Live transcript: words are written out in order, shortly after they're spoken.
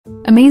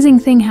amazing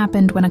thing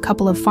happened when a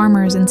couple of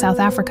farmers in South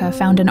Africa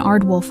found an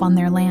aardwolf on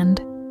their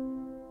land.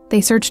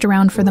 They searched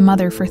around for the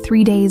mother for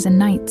 3 days and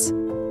nights,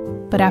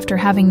 but after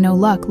having no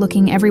luck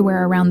looking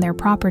everywhere around their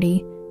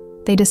property,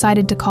 they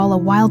decided to call a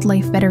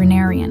wildlife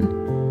veterinarian,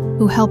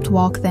 who helped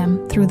walk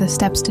them through the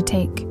steps to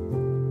take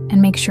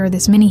and make sure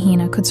this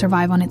mini-hyena could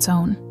survive on its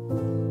own.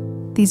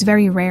 These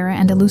very rare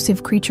and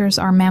elusive creatures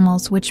are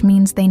mammals, which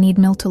means they need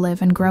milk to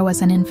live and grow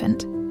as an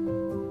infant.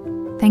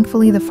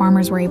 Thankfully, the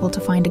farmers were able to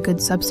find a good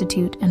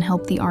substitute and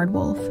help the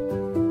aardwolf.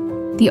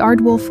 The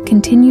aardwolf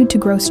continued to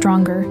grow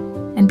stronger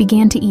and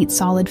began to eat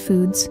solid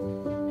foods.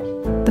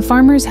 The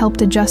farmers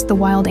helped adjust the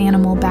wild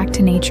animal back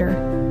to nature,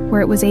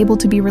 where it was able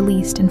to be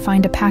released and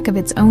find a pack of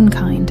its own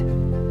kind.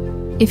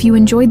 If you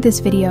enjoyed this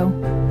video,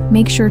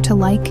 make sure to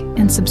like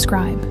and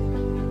subscribe.